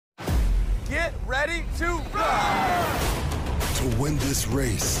Get ready to run! To win this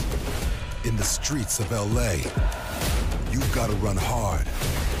race in the streets of LA, you've got to run hard,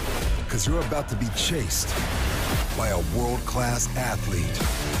 because you're about to be chased by a world-class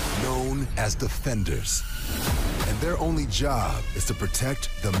athlete known as defenders. And their only job is to protect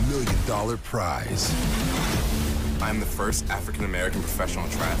the $1 million prize. I'm the first African-American professional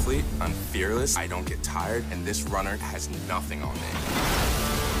triathlete. I'm fearless, I don't get tired, and this runner has nothing on me.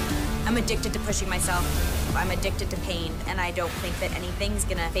 I'm addicted to pushing myself. I'm addicted to pain, and I don't think that anything's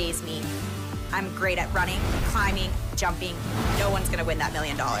gonna faze me. I'm great at running, climbing, jumping. No one's gonna win that $1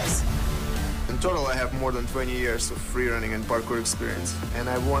 million. In total, I have more than 20 years of free running and parkour experience, and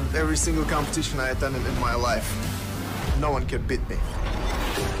I've won every single competition I attended in my life. No one can beat me.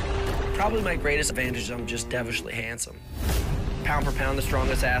 Probably my greatest advantage is I'm just devilishly handsome. Pound for pound, the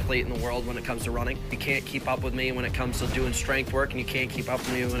strongest athlete in the world when it comes to running. You can't keep up with me when it comes to doing strength work, and you can't keep up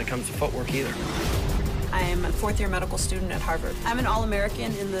with me when it comes to footwork either. I am a fourth-year medical student at Harvard. I'm an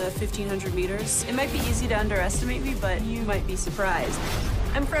All-American in the 1,500 meters. It might be easy to underestimate me, but you might be surprised.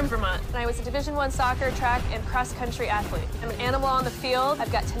 I'm from Vermont, and I was a Division I soccer, track, and cross-country athlete. I'm an animal on the field.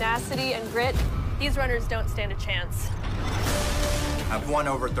 I've got tenacity and grit. These runners don't stand a chance. I've won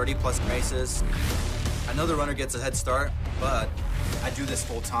over 30-plus races. I know the runner gets a head start, but I do this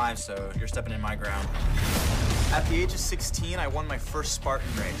full time, so you're stepping in my ground. At the age of 16, I won my first Spartan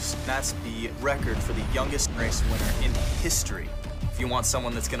race. That's the record for the youngest race winner in history. If you want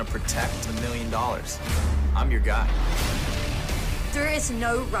someone that's gonna protect $1 million, I'm your guy. There is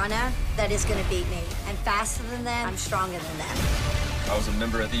no runner that is gonna beat me. I'm faster than them, I'm stronger than them. I was a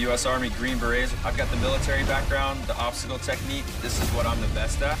member of the U.S. Army Green Berets. I've got the military background, the obstacle technique. This is what I'm the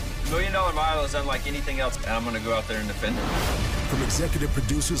best at. $1 Million Mile is unlike anything else, and I'm gonna go out there and defend it. From executive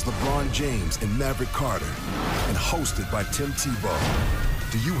producers LeBron James and Maverick Carter, and hosted by Tim Tebow,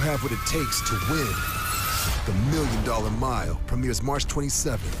 do you have what it takes to win? The $1 Million Mile premieres March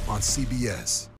 27th on CBS.